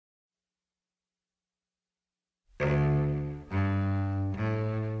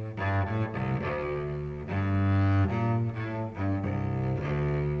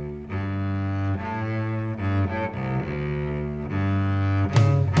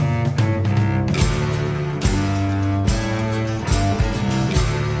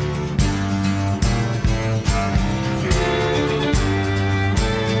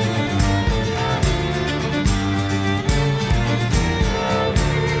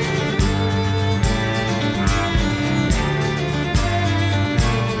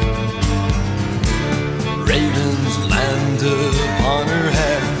land upon her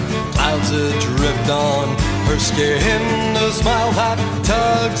hair, clouds adrift on her skin, a smile that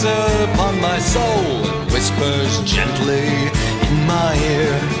tugs upon my soul and whispers gently in my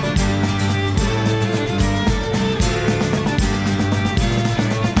ear.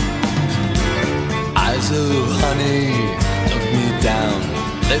 Eyes of honey look me down,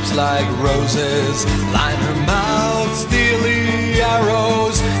 lips like roses line her mouth, steely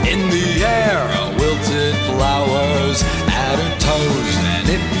arrows in the air, wilted flowers at her toes. And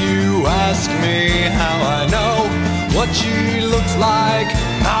if you ask me how I know what she looks like,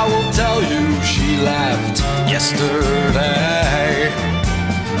 I will tell you she left yesterday.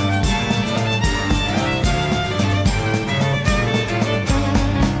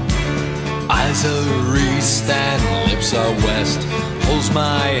 Eyes are east and lips are west, pulls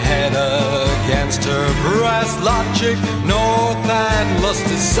my head against her breast. Logic north and lust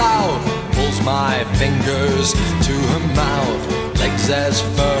is south, pulls my fingers to her mouth. Legs as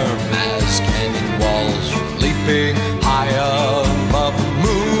firm as canyon walls, leaping high above the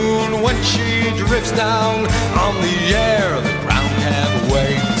moon. When she drifts down on the air, the ground can't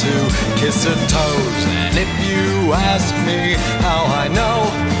wait to kiss her toes. And if you ask me how I know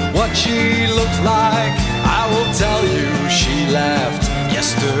what she looks like, I will tell you she left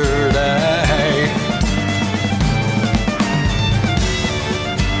yesterday.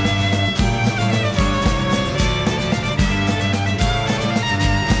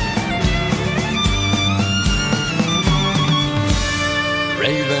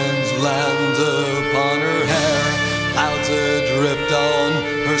 Ravens land upon her hair, clouds adrift on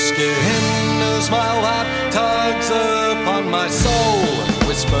her skin, a smile that tugs upon my soul and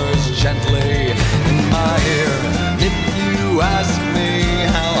whispers gently in my ear.